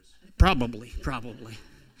dangerous. Probably.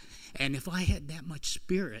 And if I had that much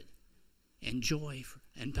spirit and joy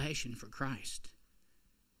and passion for Christ,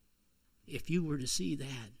 if you were to see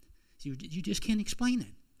that, you just can't explain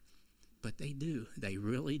it. But they do. They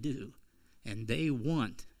really do. And they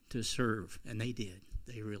want to serve. And they did.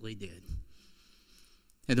 They really did.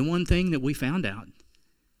 And the one thing that we found out,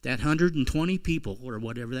 that 120 people, or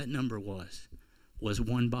whatever that number was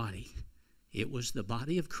one body. It was the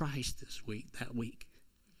body of Christ that week.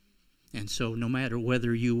 And so no matter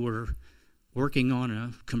whether you were working on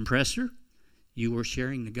a compressor, you were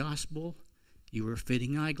sharing the gospel, you were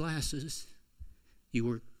fitting eyeglasses, you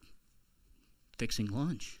were fixing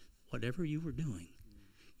lunch, whatever you were doing,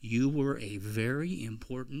 you were a very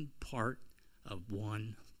important part of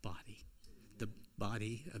one body, the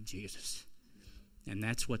body of Jesus. And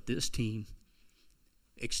that's what this team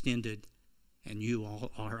extended, and you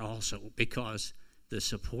all are also, because the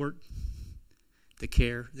support, the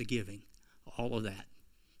care, the giving, all of that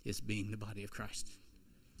is being the body of Christ.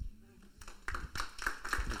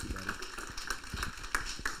 Thank you, buddy.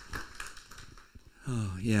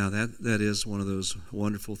 Oh, yeah, that is one of those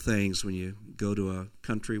wonderful things when you go to a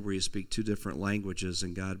country where you speak two different languages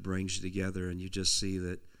and God brings you together and you just see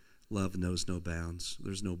that love knows no bounds.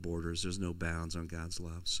 There's no borders. There's no bounds on God's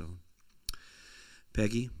love. So,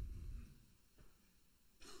 Peggy?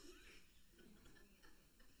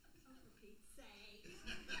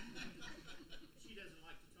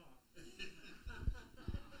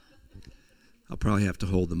 I'll probably have to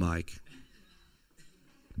hold the mic.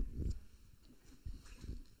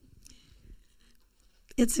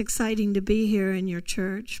 It's exciting to be here in your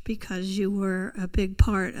church because you were a big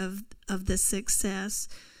part of the success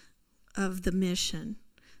of the mission.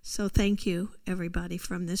 So thank you, everybody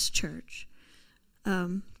from this church.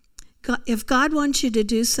 If God wants you to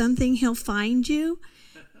do something, he'll find you.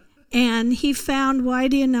 And he found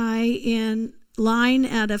Whitey and I in line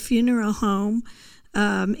at a funeral home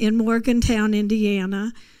in Morgantown,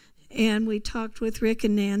 Indiana. And we talked with Rick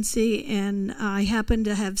and Nancy, and I happened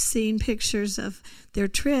to have seen pictures of their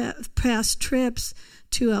past trips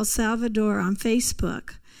to El Salvador on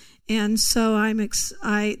Facebook. And so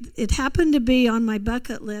it happened to be on my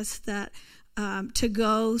bucket list that to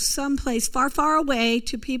go someplace far, far away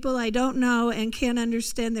to people I don't know and can't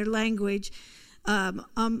understand their language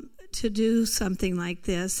to do something like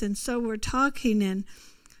this. And so we're talking, and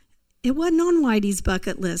it wasn't on Whitey's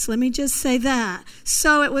bucket list. Let me just say that.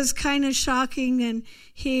 So it was kind of shocking,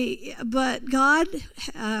 but God,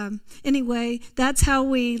 anyway, that's how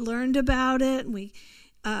we learned about it.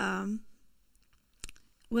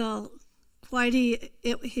 Whitey,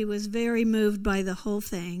 he was very moved by the whole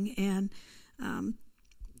thing, and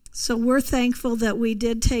so we're thankful that we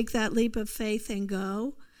did take that leap of faith and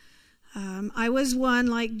go. I was one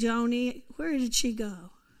like Joni. Where did she go?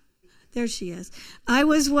 There she is. I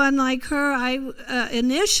was one like her.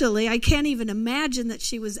 Initially, I can't even imagine that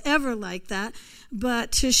she was ever like that.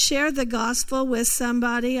 But to share the gospel with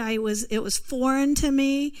somebody, it was foreign to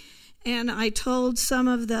me. And I told some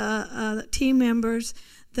of the team members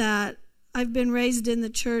that I've been raised in the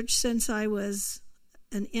church since I was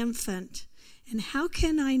an infant. And how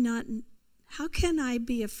can I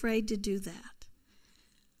be afraid to do that?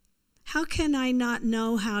 How can I not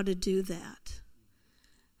know how to do that?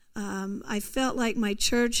 I felt like my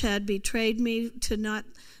church had betrayed me to not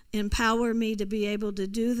empower me to be able to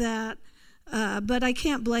do that. But I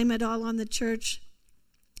can't blame it all on the church.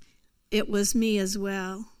 It was me as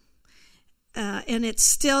well. And it's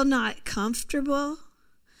still not comfortable.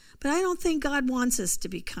 But I don't think God wants us to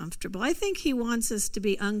be comfortable. I think he wants us to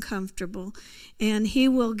be uncomfortable. And he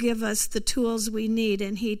will give us the tools we need.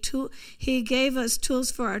 And he gave us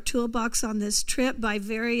tools for our toolbox on this trip by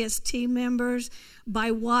various team members.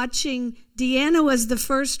 By watching, Deanna was the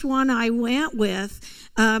first one I went with.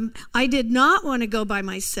 I did not want to go by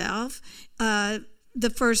myself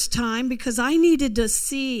the first time because I needed to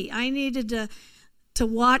see. I needed to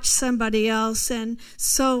watch somebody else. And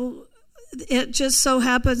so it just so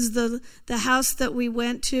happens the house that we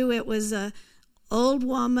went to, it was a old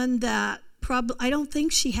woman that probably, I don't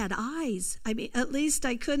think she had eyes. I mean, at least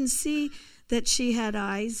I couldn't see that she had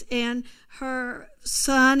eyes. And her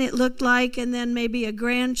son, it looked like, and then maybe a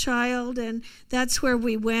grandchild, and that's where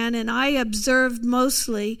we went. And I observed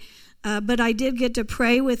mostly, but I did get to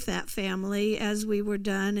pray with that family as we were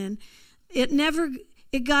done. And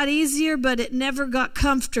it got easier, but it never got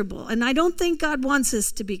comfortable. And I don't think God wants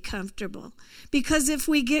us to be comfortable. Because if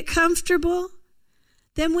we get comfortable,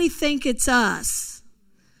 then we think it's us.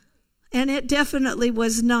 And it definitely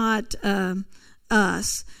was not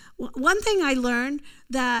us. One thing I learned,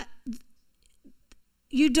 that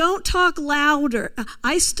you don't talk louder.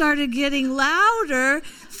 I started getting louder,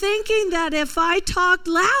 thinking that if I talked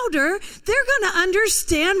louder, they're going to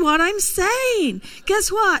understand what I'm saying.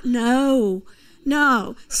 Guess what? No.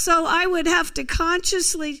 So I would have to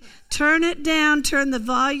consciously turn it down, turn the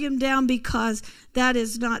volume down, because that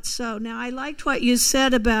is not so. Now, I liked what you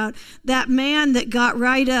said about that man that got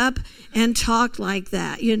right up and talked like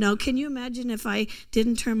that. You know, can you imagine if I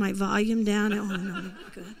didn't turn my volume down? Oh, no,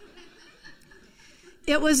 good.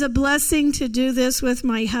 It was a blessing to do this with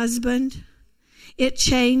my husband. It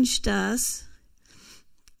changed us.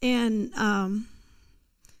 And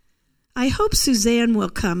I hope Suzanne will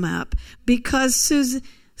come up, because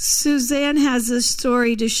Suzanne has a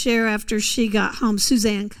story to share after she got home.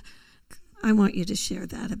 Suzanne, I want you to share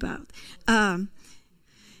that about.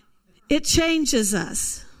 It changes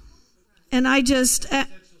us. And I just...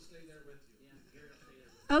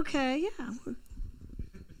 okay, yeah.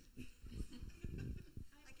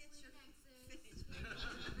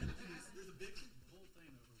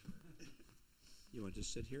 You want to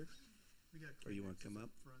just sit here? Or you want to come up?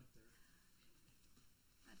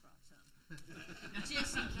 I brought some.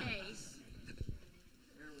 Just in case.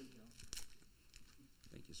 There we go.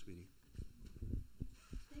 Thank you, sweetie.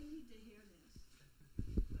 They need to hear this.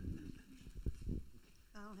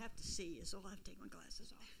 I don't have to see you, so I'll have to take my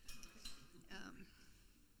glasses off.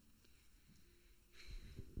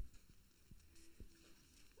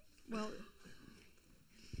 Well,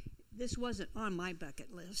 this wasn't on my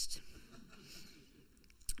bucket list,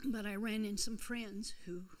 but I ran into some friends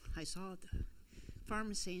who I saw at the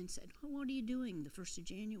pharmacy and said, well, what are you doing the 1st of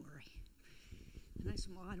January? And I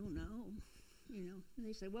said, well, I don't know, you know. And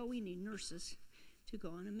they said, well, we need nurses to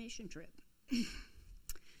go on a mission trip.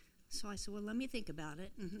 So I said, well, let me think about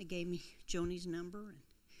it. And they gave me Joni's number. And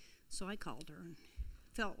so I called her and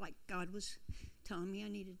felt like God was telling me I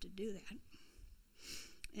needed to do that.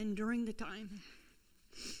 And during the time,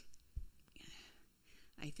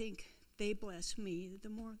 I think they blessed me the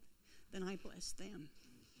more than I blessed them.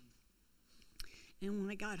 And when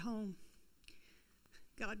I got home,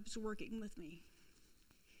 God was working with me.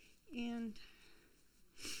 And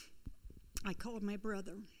I called my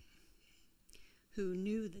brother, who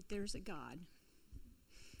knew that there's a God,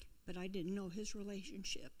 but I didn't know his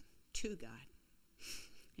relationship to God.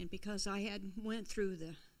 And because I had went through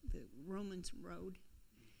the Romans road,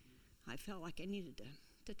 I felt like I needed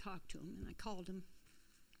to talk to him. And I called him,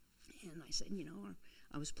 and I said, you know,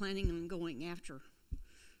 I was planning on going after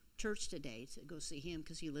church today to go see him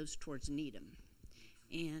because he lives towards Needham.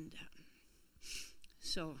 And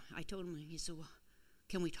so I told him, and he said, well,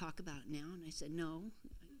 can we talk about it now? And I said, no, I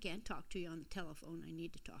can't talk to you on the telephone. I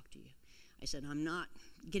need to talk to you. I said, I'm not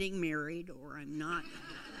getting married, or I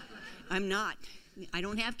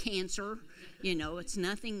don't have cancer. You know, it's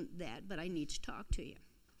nothing that, but I need to talk to you.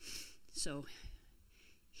 So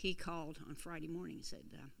he called on Friday morning and said,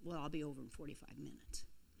 well, I'll be over in 45 minutes.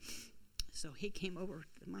 So he came over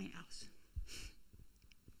to my house.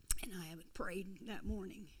 And I had prayed that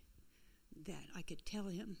morning that I could tell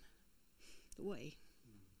him the way,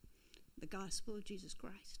 the gospel of Jesus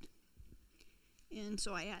Christ. And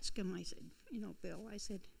so I asked him, I said, you know, Bill, I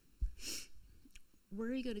said, where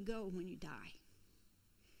are you going to go when you die?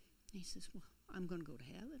 And he says, well, I'm going to go to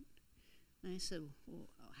heaven. And I said, well,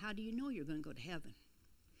 how do you know you're going to go to heaven?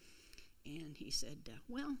 And he said,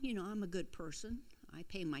 well, you know, I'm a good person. I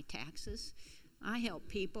pay my taxes. I help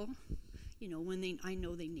people, you know, when I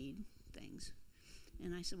know they need things.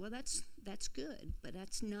 And I said, well, that's good, but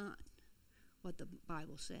that's not what the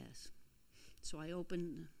Bible says. So I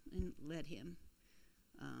opened and led him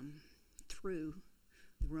through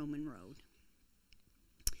the Roman road.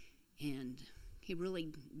 And he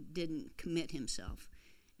really didn't commit himself.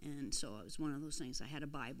 And so it was one of those things. I had a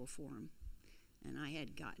Bible for him. And I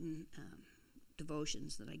had gotten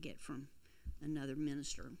devotions that I get from another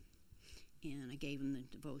minister. And I gave him the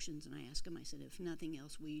devotions, and I asked him, I said, if nothing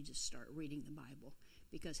else, will you just start reading the Bible?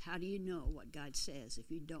 Because how do you know what God says if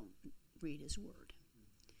you don't read his word?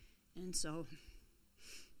 And so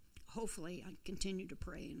hopefully I continue to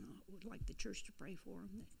pray, and I would like the church to pray for him,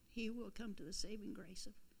 that he will come to the saving grace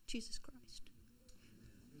of Jesus Christ.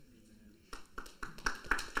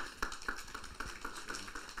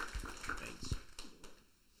 Thanks.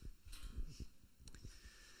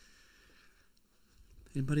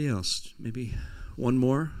 Anybody else? Maybe one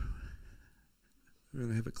more? We're going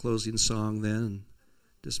to have a closing song then. And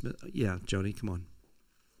dismiss. Yeah, Joni, come on.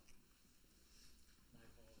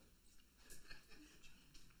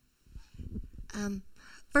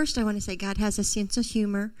 First, I want to say God has a sense of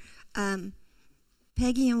humor.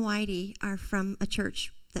 Peggy and Whitey are from a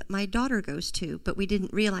church that my daughter goes to, but we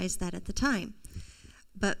didn't realize that at the time.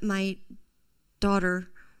 but my daughter,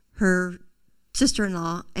 her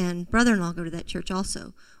sister-in-law and brother-in-law go to that church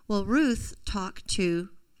also. Well, Ruth talked to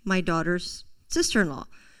my daughter's sister-in-law,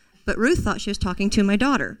 but Ruth thought she was talking to my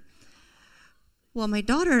daughter. Well, my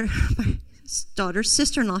daughter's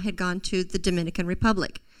sister-in-law had gone to the Dominican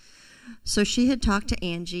Republic. So she had talked to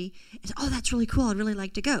Angie and said, oh, that's really cool. I'd really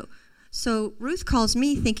like to go. So Ruth calls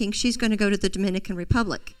me thinking she's going to go to the Dominican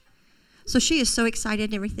Republic. So she is so excited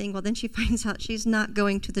and everything. Well, then she finds out she's not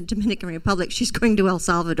going to the Dominican Republic. She's going to El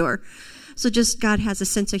Salvador. So just God has a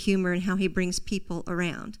sense of humor in how he brings people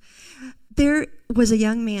around. There was a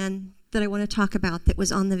young man that I want to talk about that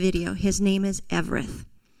was on the video. His name is Everett.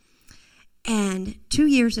 And 2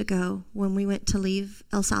 years ago, when we went to leave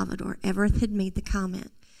El Salvador, Everett had made the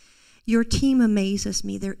comment, your team amazes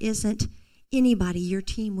me. There isn't anybody your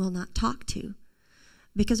team will not talk to.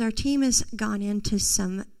 Because our team has gone into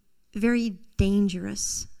some very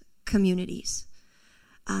dangerous communities,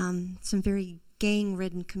 some very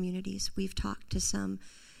gang-ridden communities. We've talked to some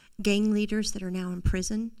gang leaders that are now in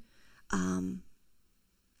prison.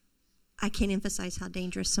 I can't emphasize how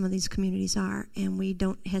dangerous some of these communities are, and we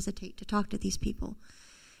don't hesitate to talk to these people.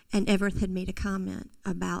 And Everett had made a comment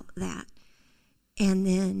about that. And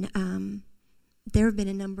then there have been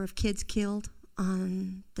a number of kids killed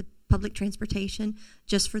on the public transportation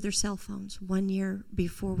just for their cell phones. 1 year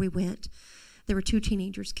before we went, there were 2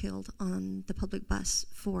 teenagers killed on the public bus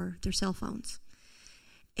for their cell phones.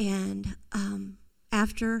 And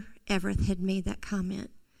after Everett had made that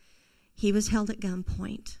comment, he was held at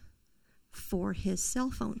gunpoint for his cell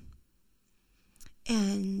phone.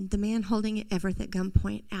 And the man holding Everett at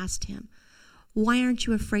gunpoint asked him, why aren't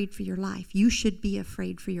you afraid for your life? You should be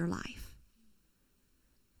afraid for your life.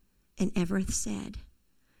 And Everett said,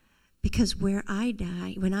 because when I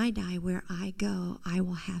die, where I go, I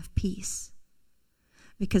will have peace.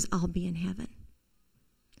 Because I'll be in heaven.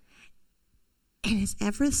 And as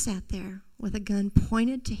Everett sat there with a gun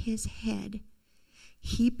pointed to his head,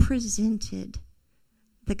 he presented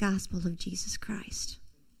the gospel of Jesus Christ.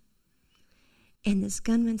 And this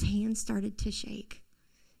gunman's hand started to shake,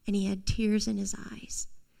 and he had tears in his eyes.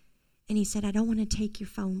 And he said, I don't want to take your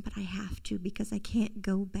phone, but I have to because I can't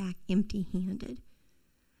go back empty-handed.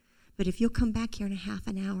 But if you'll come back here in a half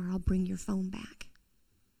an hour, I'll bring your phone back.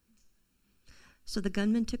 So the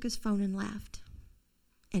gunman took his phone and left.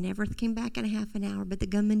 And Everett came back in a half an hour, but the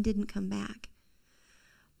gunman didn't come back.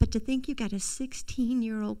 But to think you got a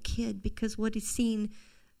 16-year-old kid because what he's seen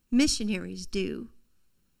missionaries do,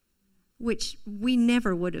 which we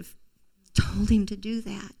never would have told him to do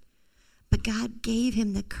that. But God gave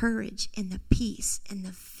him the courage and the peace and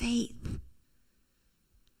the faith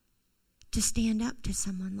to stand up to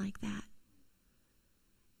someone like that.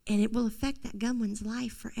 And it will affect that gunman's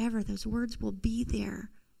life forever. Those words will be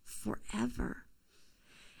there forever.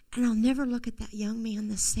 And I'll never look at that young man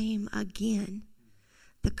the same again.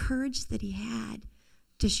 The courage that he had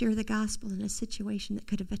to share the gospel in a situation that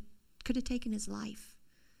could have taken his life.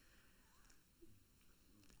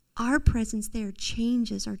 Our presence there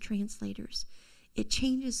changes our translators. It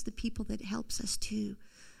changes the people that helps us too.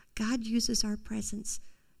 God uses our presence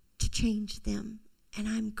to change them, and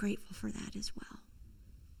I'm grateful for that as well.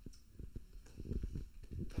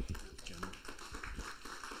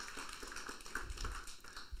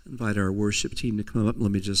 Invite our worship team to come up.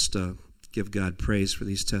 Let me just give God praise for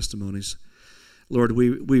these testimonies. Lord,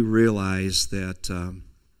 we realize that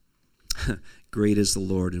great is the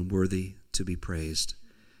Lord and worthy to be praised.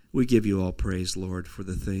 We give you all praise, Lord, for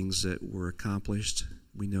the things that were accomplished.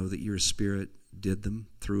 We know that your Spirit did them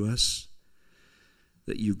through us,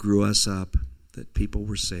 that you grew us up, that people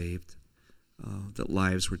were saved, that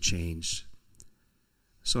lives were changed.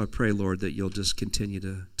 So I pray, Lord, that you'll just continue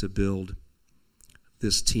to build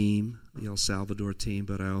this team, the El Salvador team,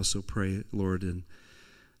 but I also pray, Lord, in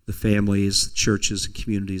the families, churches, and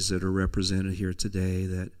communities that are represented here today,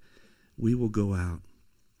 that we will go out,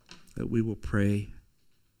 that we will pray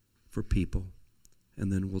for people,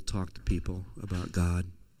 and then we'll talk to people about God,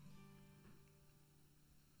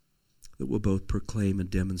 that we'll both proclaim and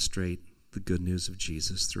demonstrate the good news of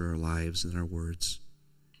Jesus through our lives and our words.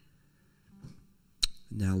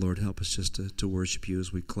 Now, Lord, help us just to worship you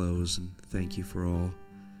as we close, and thank you for all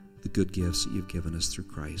the good gifts that you've given us through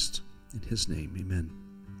Christ. In his name, amen.